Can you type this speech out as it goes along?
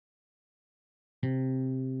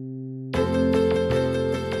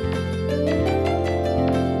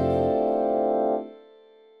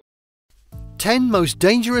10 most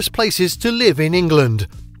dangerous places to live in England.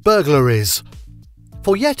 Burglaries.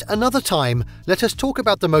 For yet another time, let us talk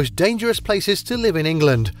about the most dangerous places to live in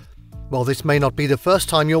England. While this may not be the first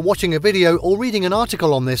time you're watching a video or reading an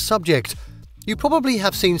article on this subject, you probably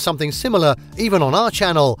have seen something similar even on our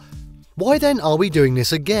channel. Why then are we doing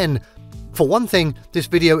this again? For one thing, this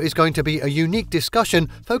video is going to be a unique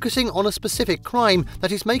discussion focusing on a specific crime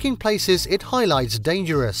that is making places it highlights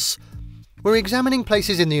dangerous. We're examining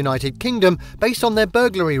places in the United Kingdom based on their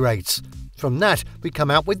burglary rates. From that, we come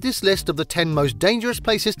out with this list of the 10 most dangerous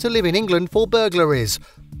places to live in England for burglaries.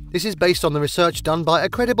 This is based on the research done by a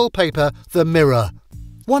credible paper, The Mirror.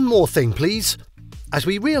 One more thing, please. As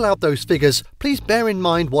we reel out those figures, please bear in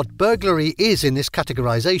mind what burglary is in this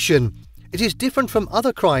categorization. It is different from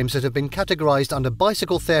other crimes that have been categorized under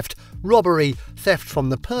bicycle theft, robbery, theft from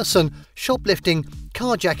the person, shoplifting,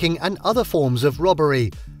 carjacking and other forms of robbery.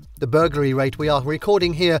 The burglary rate we are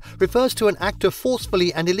recording here refers to an act of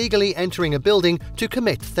forcefully and illegally entering a building to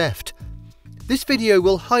commit theft. This video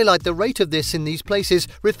will highlight the rate of this in these places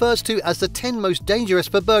refers to as the 10 most dangerous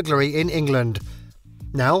for burglary in England.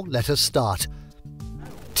 Now let us start.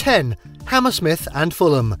 10. Hammersmith and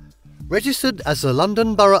Fulham. Registered as the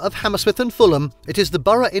London Borough of Hammersmith and Fulham, it is the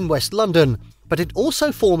borough in West London, but it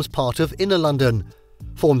also forms part of Inner London.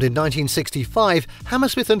 Formed in 1965,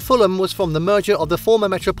 Hammersmith and Fulham was from the merger of the former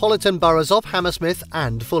metropolitan boroughs of Hammersmith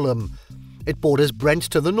and Fulham. It borders Brent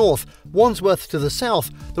to the north, Wandsworth to the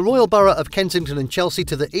south, the Royal Borough of Kensington and Chelsea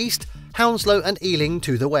to the east, Hounslow and Ealing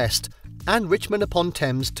to the west, and Richmond upon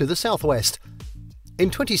Thames to the southwest. In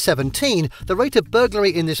 2017, the rate of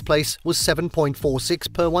burglary in this place was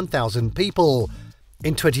 7.46 per 1,000 people.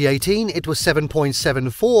 In 2018, it was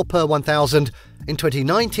 7.74 per 1,000. In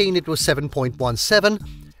 2019, it was 7.17.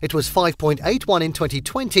 It was 5.81 in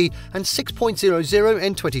 2020 and 6.00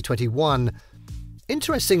 in 2021.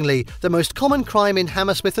 Interestingly, the most common crime in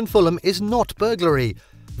Hammersmith and Fulham is not burglary.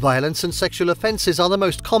 Violence and sexual offences are the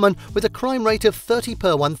most common, with a crime rate of 30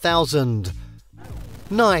 per 1,000.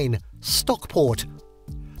 9. Stockport.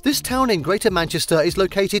 This town in Greater Manchester is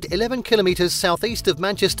located 11 kilometres southeast of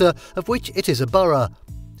Manchester, of which it is a borough.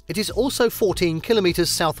 It is also 14 kilometres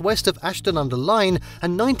southwest of Ashton-under-Lyne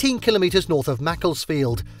and 19 kilometres north of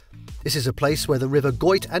Macclesfield. This is a place where the River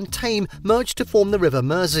Goyt and Tame merge to form the River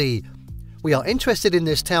Mersey. We are interested in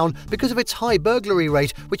this town because of its high burglary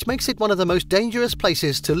rate, which makes it one of the most dangerous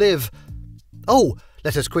places to live. Oh,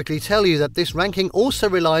 let us quickly tell you that this ranking also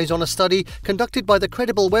relies on a study conducted by the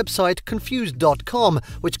credible website confused.com,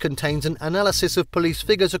 which contains an analysis of police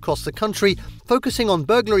figures across the country, focusing on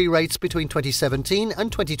burglary rates between 2017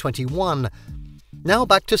 and 2021. Now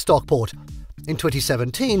back to Stockport. In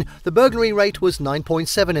 2017, the burglary rate was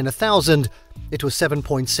 9.7 in 1,000. It was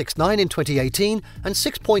 7.69 in 2018 and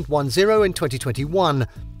 6.10 in 2021.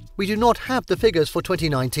 We do not have the figures for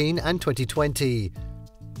 2019 and 2020.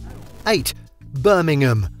 8.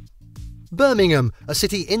 Birmingham. Birmingham, a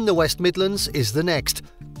city in the West Midlands, is the next.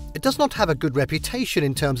 It does not have a good reputation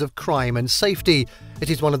in terms of crime and safety. It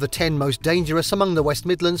is one of the 10 most dangerous among the West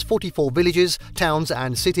Midlands' 44 villages, towns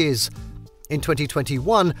and cities. In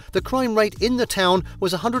 2021, the crime rate in the town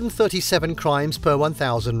was 137 crimes per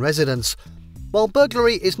 1,000 residents. While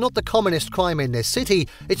burglary is not the commonest crime in this city,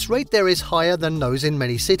 its rate there is higher than those in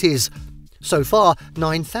many cities. So far,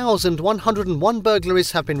 9,101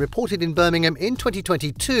 burglaries have been reported in Birmingham in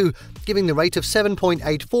 2022, giving the rate of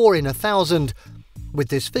 7.84 in 1,000. With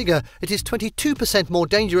this figure, it is 22% more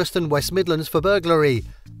dangerous than West Midlands for burglary.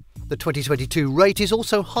 The 2022 rate is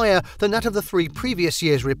also higher than that of the 3 previous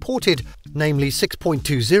years reported, namely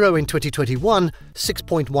 6.20 in 2021,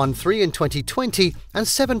 6.13 in 2020 and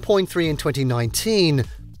 7.3 in 2019.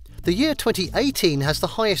 The year 2018 has the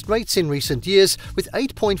highest rates in recent years, with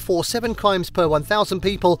 8.47 crimes per 1,000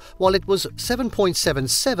 people, while it was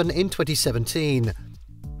 7.77 in 2017.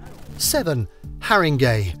 7.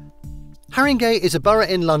 Haringey. Haringey is a borough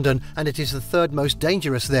in London, and it is the 3rd most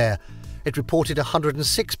dangerous there. It reported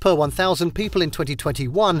 106 per 1,000 people in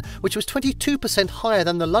 2021, which was 22% higher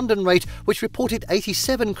than the London rate, which reported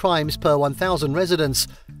 87 crimes per 1,000 residents.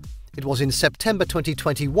 It was in September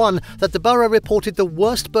 2021 that the borough reported the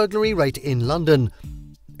worst burglary rate in London.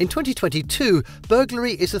 In 2022,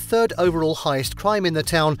 burglary is the 3rd overall highest crime in the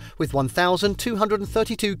town, with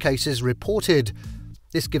 1,232 cases reported.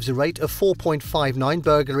 This gives a rate of 4.59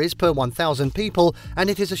 burglaries per 1,000 people, and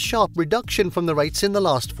it is a sharp reduction from the rates in the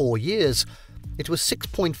last 4 years. It was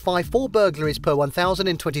 6.54 burglaries per 1,000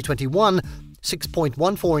 in 2021,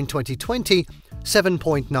 6.14 in 2020,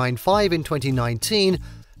 7.95 in 2019,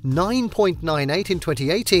 9.98 in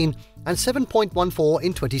 2018 and 7.14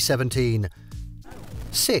 in 2017.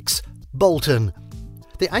 6. Bolton.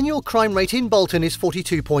 The annual crime rate in Bolton is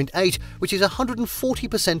 42.8, which is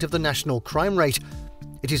 140% of the national crime rate.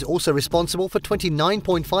 It is also responsible for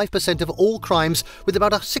 29.5% of all crimes, with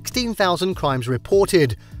about 16,000 crimes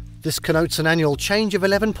reported. This connotes an annual change of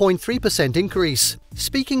 11.3% increase.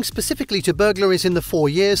 Speaking specifically to burglaries in the 4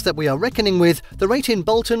 years that we are reckoning with, the rate in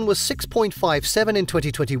Bolton was 6.57 in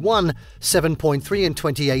 2021, 7.3 in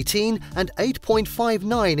 2018 and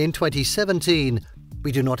 8.59 in 2017.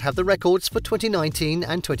 We do not have the records for 2019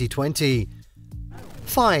 and 2020.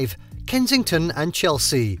 5. Kensington and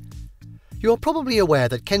Chelsea. You are probably aware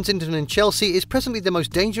that Kensington and Chelsea is presently the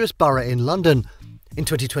most dangerous borough in London. In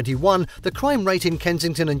 2021, the crime rate in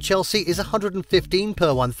Kensington and Chelsea is 115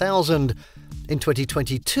 per 1,000. In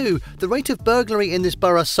 2022, the rate of burglary in this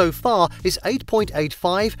borough so far is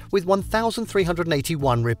 8.85, with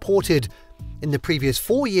 1,381 reported. In the previous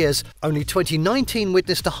 4 years, only 2019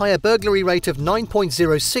 witnessed a higher burglary rate of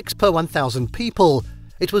 9.06 per 1,000 people.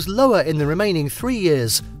 It was lower in the remaining 3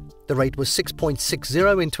 years. The rate was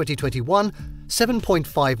 6.60 in 2021,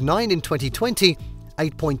 7.59 in 2020,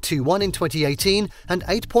 8.21 in 2018 and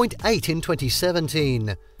 8.8 in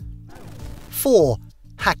 2017. 4.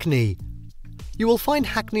 Hackney. You will find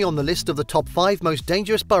Hackney on the list of the top 5 most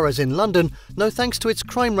dangerous boroughs in London, no thanks to its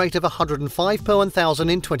crime rate of 105 per 1,000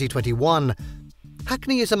 in 2021.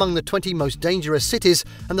 Hackney is among the 20 most dangerous cities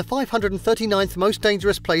and the 539th most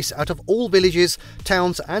dangerous place out of all villages,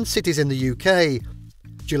 towns and cities in the UK.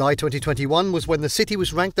 July 2021 was when the city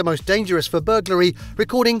was ranked the most dangerous for burglary,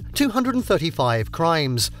 recording 235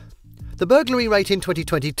 crimes. The burglary rate in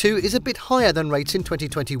 2022 is a bit higher than rates in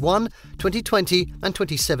 2021, 2020 and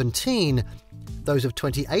 2017. Those of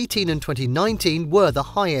 2018 and 2019 were the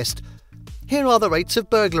highest. Here are the rates of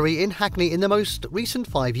burglary in Hackney in the most recent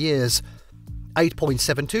 5 years.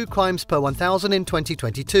 8.72 crimes per 1,000 in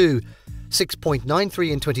 2022,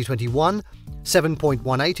 6.93 in 2021,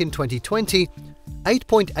 7.18 in 2020,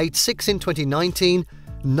 8.86 in 2019,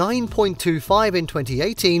 9.25 in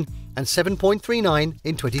 2018 and 7.39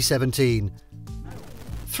 in 2017.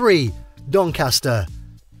 3. Doncaster.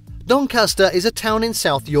 Doncaster is a town in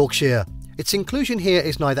South Yorkshire. Its inclusion here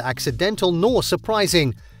is neither accidental nor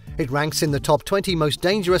surprising. It ranks in the top 20 most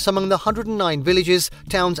dangerous among the 109 villages,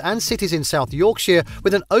 towns and cities in South Yorkshire,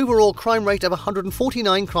 with an overall crime rate of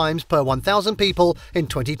 149 crimes per 1,000 people in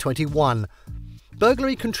 2021.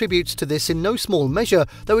 Burglary contributes to this in no small measure,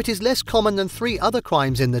 though it is less common than 3 other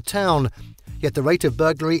crimes in the town. Yet the rate of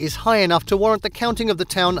burglary is high enough to warrant the counting of the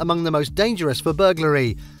town among the most dangerous for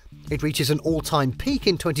burglary. It reaches an all-time peak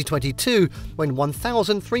in 2022, when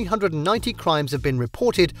 1,390 crimes have been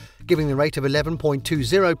reported, giving the rate of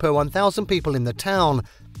 11.20 per 1,000 people in the town.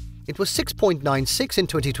 It was 6.96 in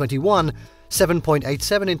 2021,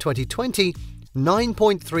 7.87 in 2020,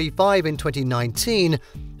 9.35 in 2019,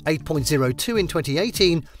 8.02 in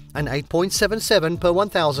 2018 and 8.77 per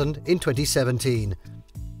 1,000 in 2017.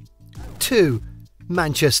 2.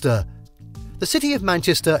 Manchester. The city of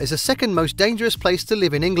Manchester is the second most dangerous place to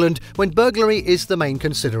live in England when burglary is the main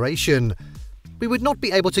consideration. We would not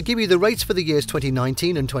be able to give you the rates for the years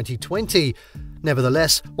 2019 and 2020.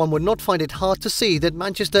 Nevertheless, one would not find it hard to see that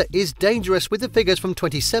Manchester is dangerous, with the figures from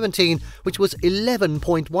 2017, which was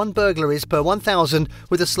 11.1 burglaries per 1,000,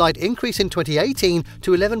 with a slight increase in 2018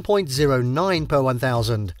 to 11.09 per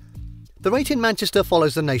 1,000. The rate in Manchester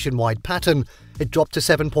follows the nationwide pattern. It dropped to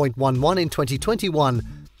 7.11 in 2021.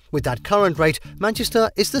 With that current rate,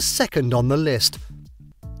 Manchester is the second on the list.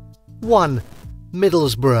 1.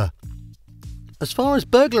 Middlesbrough. As far as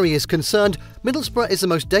burglary is concerned, Middlesbrough is the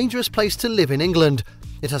most dangerous place to live in England.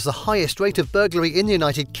 It has the highest rate of burglary in the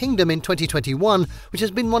United Kingdom in 2021, which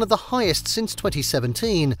has been one of the highest since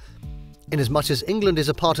 2017. Inasmuch as England is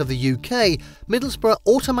a part of the UK, Middlesbrough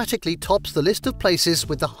automatically tops the list of places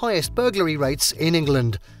with the highest burglary rates in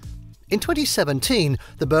England. In 2017,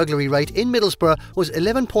 the burglary rate in Middlesbrough was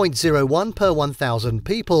 11.01 per 1,000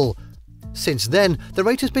 people. Since then, the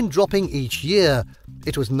rate has been dropping each year.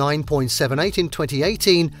 It was 9.78 in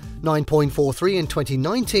 2018, 9.43 in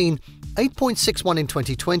 2019, 8.61 in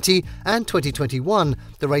 2020 and 2021.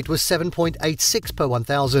 The rate was 7.86 per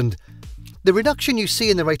 1,000. The reduction you see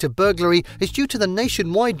in the rate of burglary is due to the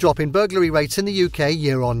nationwide drop in burglary rates in the UK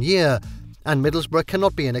year on year, and Middlesbrough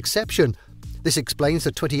cannot be an exception. This explains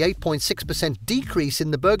the 28.6% decrease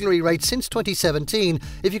in the burglary rate since 2017,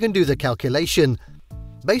 if you can do the calculation.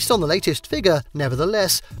 Based on the latest figure,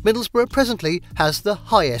 nevertheless, Middlesbrough presently has the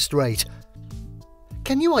highest rate.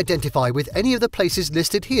 Can you identify with any of the places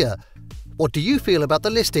listed here? What do you feel about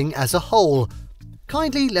the listing as a whole?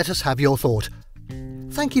 Kindly let us have your thought.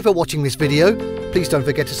 Thank you for watching this video. Please don't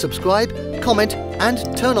forget to subscribe, comment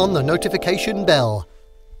and turn on the notification bell.